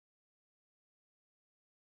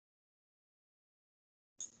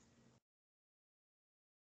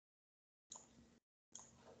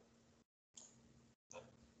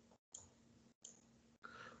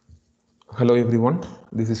Hello everyone,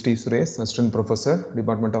 this is T. Suresh, Assistant Professor,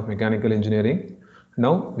 Department of Mechanical Engineering.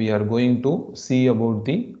 Now we are going to see about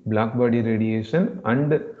the blackbody radiation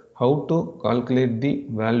and how to calculate the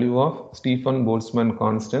value of Stefan Boltzmann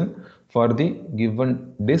constant for the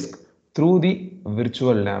given disk through the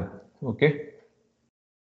virtual lab. Okay.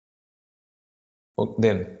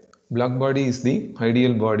 Then blackbody is the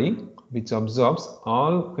ideal body which absorbs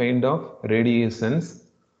all kind of radiations.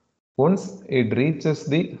 Once it reaches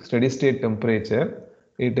the steady state temperature,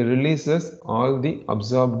 it releases all the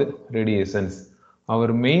absorbed radiations. Our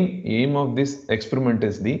main aim of this experiment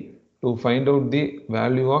is to find out the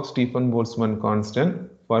value of Stefan Boltzmann constant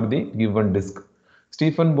for the given disk.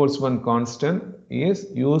 Stefan Boltzmann constant is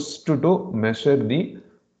used to measure the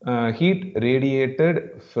heat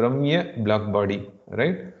radiated from a black body,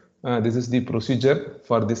 right? This is the procedure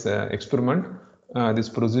for this experiment. This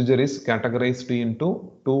procedure is categorized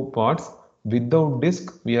into two parts. Without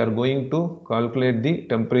disk, we are going to calculate the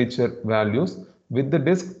temperature values. With the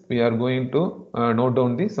disk, we are going to note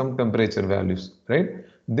down some temperature values, right?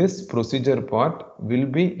 This procedure part will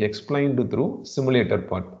be explained through simulator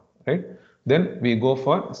part, right? Then we go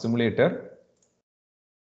for simulator.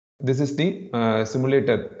 This is the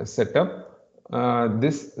simulator setup.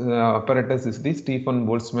 This apparatus is the Stefan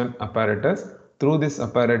Boltzmann apparatus. Through this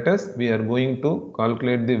apparatus, we are going to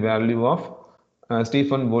calculate the value of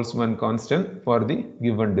Stefan Boltzmann constant for the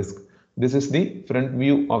given disk. This is the front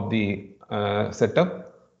view of the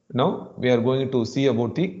setup. Now we are going to see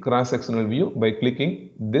about the cross-sectional view by clicking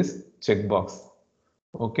this checkbox.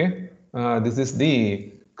 Okay, this is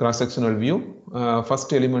the cross-sectional view.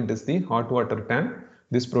 First element is the hot water tank.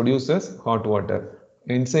 This produces hot water.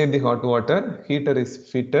 Inside the hot water, heater is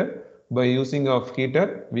fitted. By using of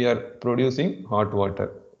heater, we are producing hot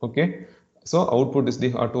water. Okay, so output is the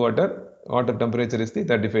hot water. Water temperature is the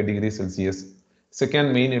 35 degrees Celsius.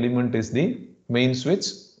 Second main element is the main switch.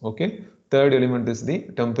 Okay, third element is the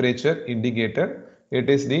temperature indicator. It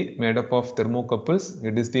is the made up of thermocouples.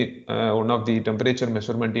 It is the one of the temperature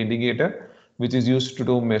measurement indicator which is used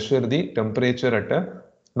to measure the temperature at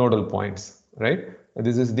nodal points, right?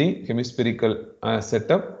 This is the hemispherical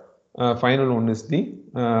setup. Final one is the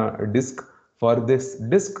disk. For this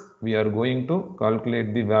disk, we are going to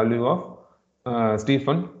calculate the value of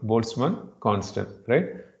Stefan Boltzmann constant, right?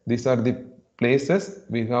 These are the places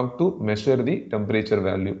we have to measure the temperature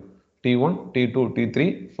value. T1, T2,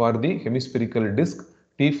 T3 for the hemispherical disk.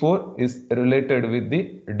 T4 is related with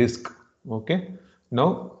the disk. Okay.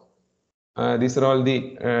 Now these are all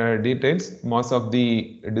the details. Mass of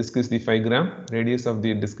the disk is the 5 gram. Radius of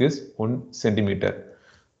the disk is 1 centimeter.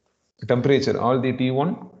 Temperature, all the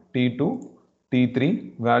T1, T2,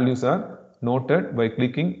 T3 values are noted by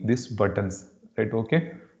clicking these buttons. Right.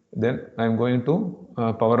 Okay. Then I am going to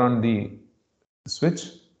power on the switch.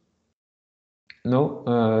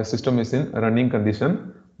 Now system is in running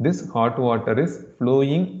condition. This hot water is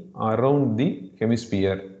flowing around the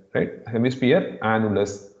hemisphere, right? Hemisphere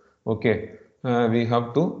annulus. Okay, we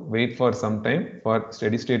have to wait for some time for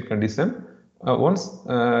steady state condition. Once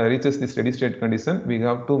reaches the steady state condition, we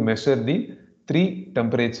have to measure the three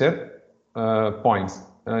temperature points.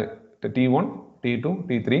 The T1, T2,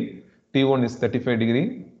 T3. T1 is 35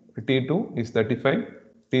 degree, T2 is 35,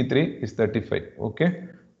 T3 is 35. Okay.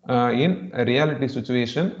 In a reality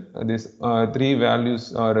situation, these three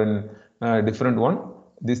values are in different one.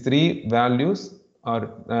 These three values are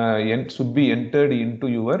should be entered into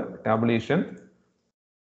your tabulation.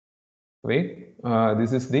 Wait,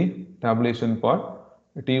 this is the tabulation part.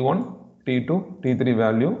 T1, T2, T3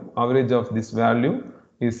 value. Average of this value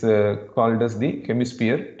is called as the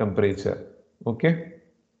hemisphere temperature. Okay.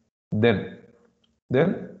 Then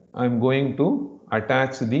I'm going to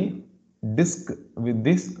attach the disk with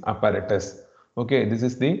this apparatus. Okay, this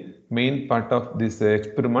is the main part of this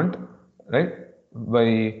experiment, right?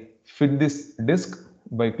 By fit this disk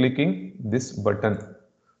by clicking this button.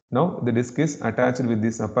 Now the disk is attached with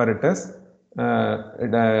this apparatus.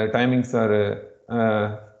 Timings are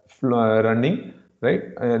running, right?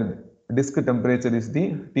 Disk temperature is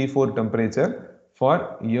the T4 temperature.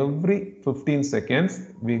 For every 15 seconds,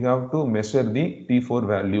 we have to measure the T4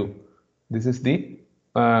 value. This is the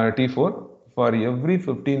T4. For every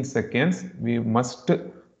 15 seconds, we must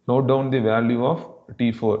note down the value of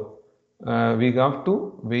T4. We have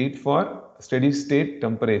to wait for steady state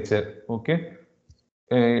temperature. Okay.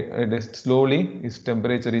 Slowly, its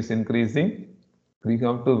temperature is increasing. We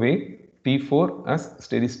have to wait T4 as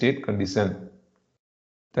steady state condition.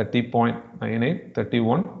 30.98,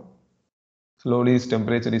 31. Slowly its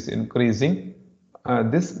temperature is increasing.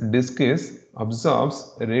 This disk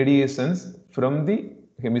absorbs radiations from the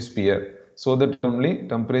hemisphere. so that only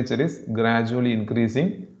temperature is gradually increasing.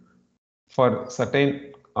 For certain,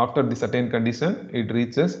 after the certain condition, it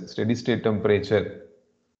reaches steady state temperature.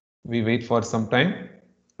 We wait for some time,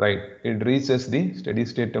 right? It reaches the steady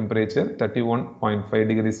state temperature 31.5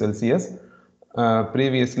 degrees Celsius.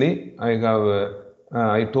 Previously,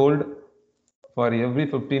 I told for every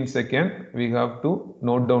 15 seconds we have to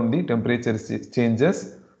note down the temperature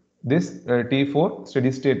changes. This T4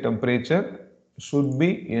 steady state temperature should be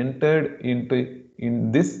entered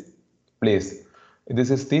in this place. This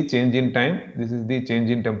is the change in time, this is the change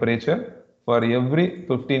in temperature. For every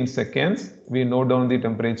 15 seconds we note down the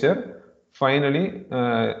temperature. Finally,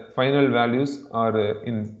 final values are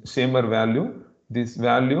in Schaemer value. This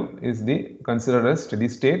value is the considered as steady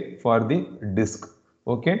state for the disk.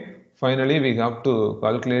 Okay. Finally, we have to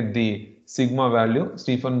calculate the sigma value,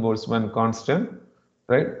 Stefan Boltzmann constant,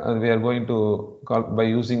 right? We are going to by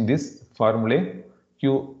using this formula.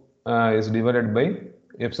 Q is divided by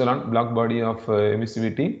epsilon black body of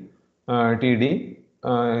emissivity, Td,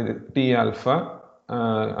 T alpha,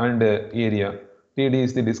 and area. Td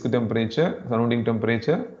is the disk temperature, surrounding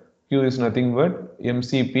temperature. Q is nothing but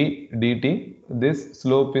mCp dt. This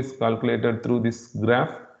slope is calculated through this graph,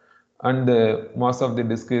 and the mass of the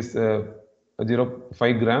disk is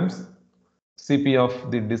 0.5 grams. Cp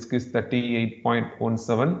of the disk is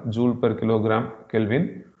 38.17 joule per kilogram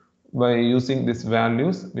Kelvin. By using these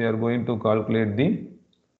values, we are going to calculate the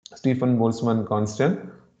Stefan Boltzmann constant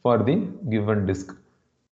for the given disk.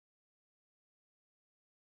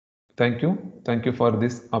 Thank you for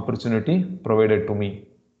this opportunity provided to me.